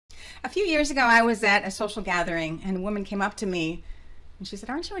A few years ago, I was at a social gathering and a woman came up to me and she said,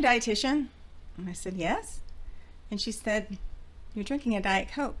 "Aren't you a dietitian?" And I said, "Yes." And she said, "You're drinking a Diet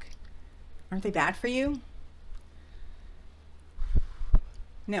Coke. Aren't they bad for you?"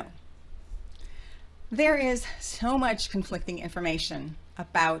 No. There is so much conflicting information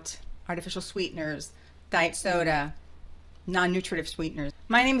about artificial sweeteners, diet soda, non-nutritive sweeteners.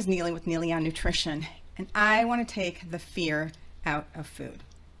 My name is Neily with Neily on Nutrition, and I want to take the fear out of food.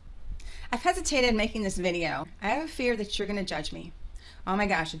 I've hesitated making this video. I have a fear that you're going to judge me. Oh my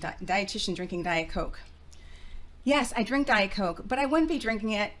gosh, a dietitian drinking Diet Coke. Yes, I drink Diet Coke, but I wouldn't be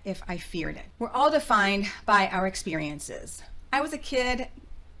drinking it if I feared it. We're all defined by our experiences. I was a kid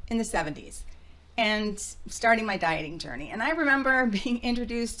in the 70s and starting my dieting journey. And I remember being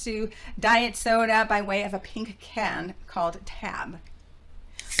introduced to diet soda by way of a pink can called Tab.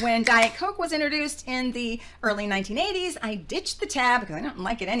 When Diet Coke was introduced in the early 1980s, I ditched the Tab because I didn't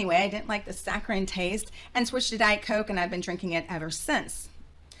like it anyway. I didn't like the saccharine taste and switched to Diet Coke, and I've been drinking it ever since.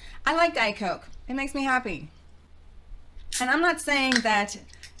 I like Diet Coke. It makes me happy. And I'm not saying that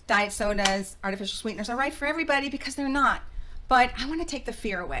diet sodas, artificial sweeteners are right for everybody, because they're not. But I want to take the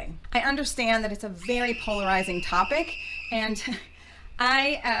fear away. I understand that it's a very polarizing topic, and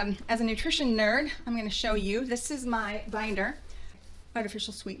I, as a nutrition nerd, I'm going to show you. This is my binder,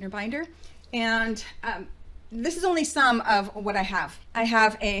 artificial sweetener binder, and this is only some of what I have. I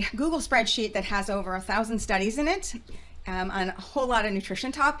have a Google spreadsheet that has over 1,000 studies in it on a whole lot of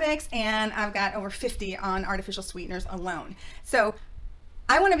nutrition topics, and I've got over 50 on artificial sweeteners alone. So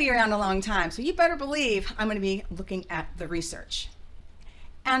I want to be around a long time, so you better believe I'm going to be looking at the research.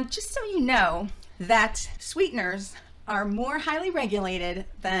 And just so you know that sweeteners are more highly regulated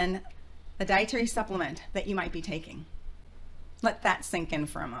than the dietary supplement that you might be taking. Let that sink in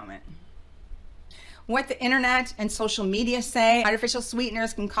for a moment. What the internet and social media say, artificial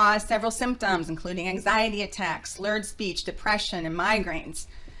sweeteners can cause several symptoms, including anxiety attacks, slurred speech, depression, and migraines.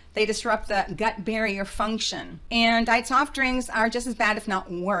 They disrupt the gut barrier function. And diet soft drinks are just as bad, if not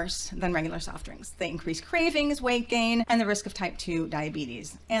worse, than regular soft drinks. They increase cravings, weight gain, and the risk of type 2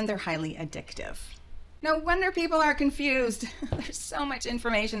 diabetes. And they're highly addictive. No wonder people are confused. There's so much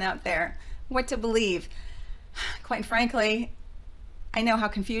information out there. What to believe? Quite frankly, I know how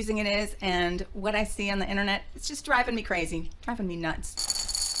confusing it is, and what I see on the internet, it's just driving me crazy, driving me nuts.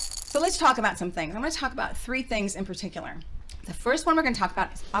 So let's talk about some things. I'm going to talk about 3 things in particular. The first one we're going to talk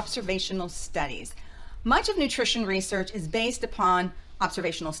about is observational studies. Much of nutrition research is based upon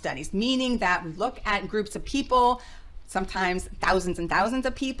observational studies, meaning that we look at groups of people, sometimes thousands and thousands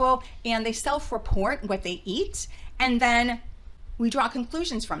of people, and they self-report what they eat, and then we draw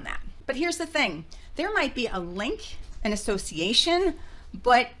conclusions from that. But here's the thing. There might be a link, an association,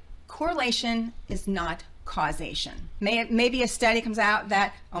 but correlation is not causation. Maybe a study comes out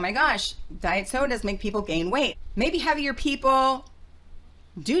that, oh my gosh, diet sodas make people gain weight. Maybe heavier people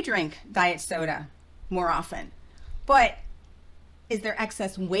do drink diet soda more often, but is there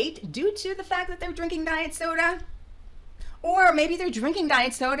excess weight due to the fact that they're drinking diet soda? Or maybe they're drinking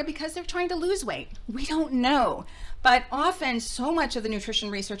diet soda because they're trying to lose weight. We don't know. But often so much of the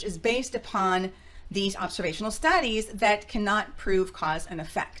nutrition research is based upon these observational studies that cannot prove cause and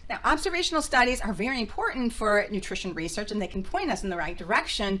effect. Now, observational studies are very important for nutrition research, and they can point us in the right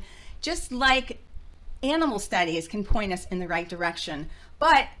direction, just like animal studies can point us in the right direction.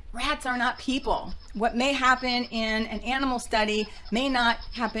 But rats are not people. What may happen in an animal study may not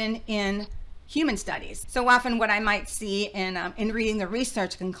happen in human studies. So often what I might see in reading the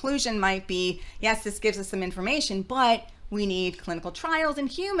research conclusion might be, yes, this gives us some information, but we need clinical trials in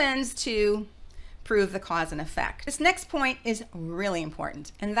humans to prove the cause and effect. This next point is really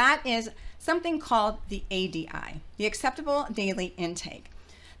important, and that is something called the ADI, the acceptable daily intake.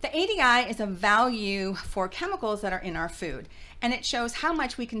 The ADI is a value for chemicals that are in our food, and it shows how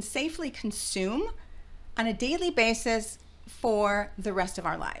much we can safely consume on a daily basis for the rest of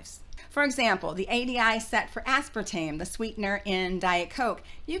our lives. For example, the ADI set for aspartame, the sweetener in Diet Coke,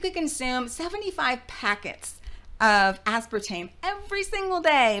 you could consume 75 packets of aspartame every single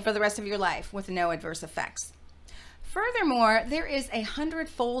day for the rest of your life with no adverse effects. Furthermore, there is a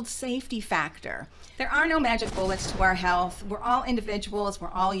 100-fold safety factor. There are no magic bullets to our health. We're all individuals. We're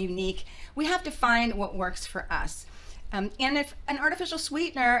all unique. We have to find what works for us. And if an artificial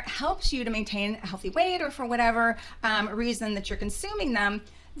sweetener helps you to maintain a healthy weight, or for whatever reason that you're consuming them,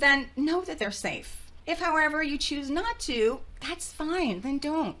 then know that they're safe. If, however, you choose not to, that's fine. Then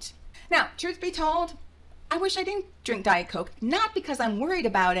don't. Now, truth be told, I wish I didn't drink Diet Coke, not because I'm worried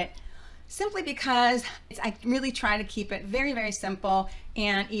about it, simply because I really try to keep it very, very simple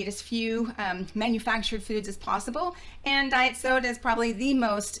and eat as few manufactured foods as possible. And diet soda is probably the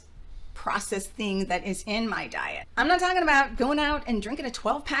most processed thing that is in my diet. I'm not talking about going out and drinking a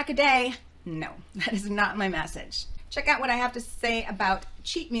 12-pack a day. No, that is not my message. Check out what I have to say about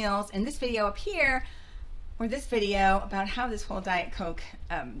cheat meals in this video up here, or this video about how this whole Diet Coke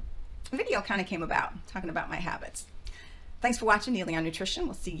video kind of came about, talking about my habits. Thanks for watching Neily on Nutrition.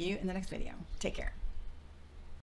 We'll see you in the next video. Take care.